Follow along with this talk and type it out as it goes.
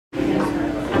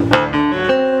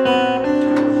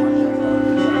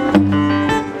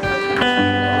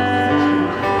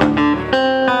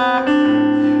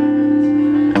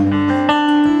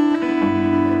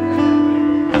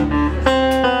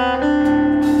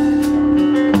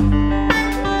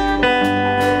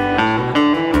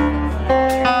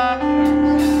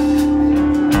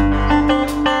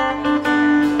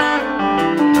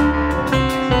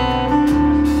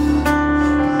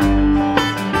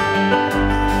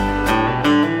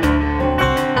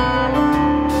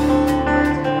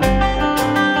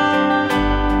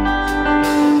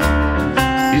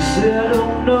I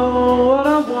don't know what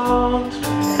I want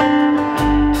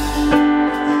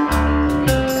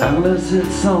unless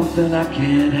it's something I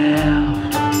can't have.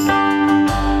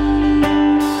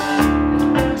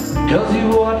 'Cause you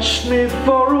watched me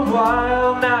for a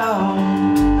while now,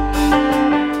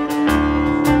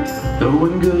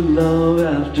 throwing good love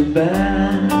after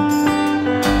bad.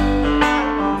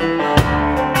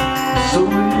 So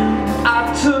I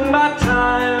took my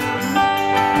time,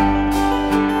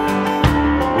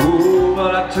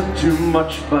 but I took too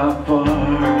much by far.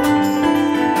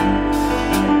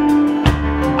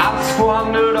 I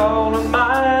squandered all of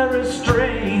my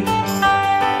restraint,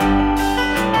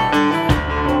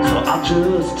 so I'll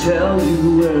just tell you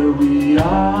where we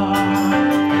are.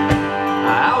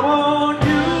 I want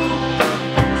you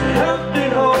to help me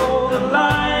hold the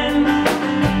line.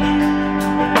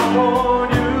 I want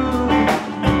you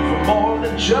for more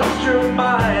than just your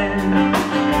mind.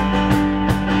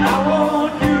 I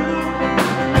want you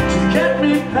get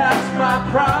me past my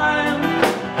prime,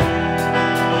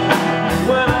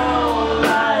 when all the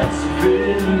lights are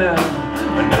fading out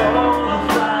and all the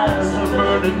fires are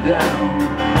burning down,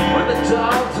 when the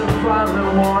dogs are finally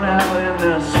worn out and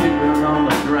they're sleeping on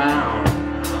the ground.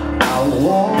 I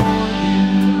want you.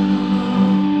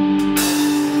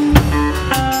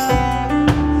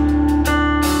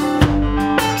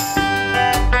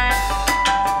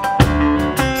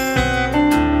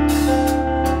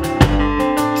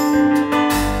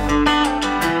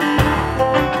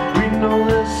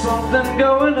 Something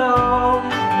going on,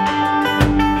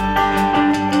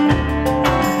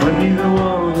 but neither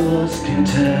one of us can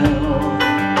tell.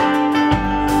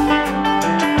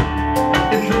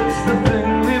 If it's the thing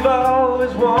we've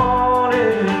always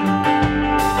wanted,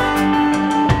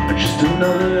 or just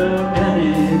another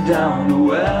penny down the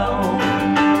well.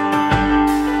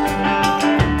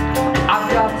 I've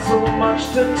got so much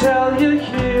to tell you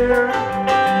here,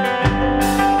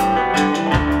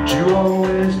 you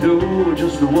always know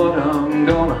just what I'm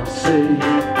gonna say.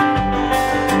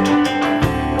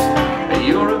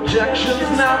 Your objections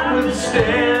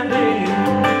notwithstanding,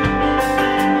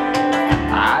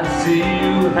 I see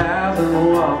you haven't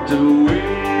walked away.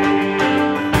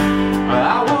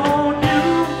 I want you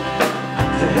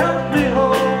to help me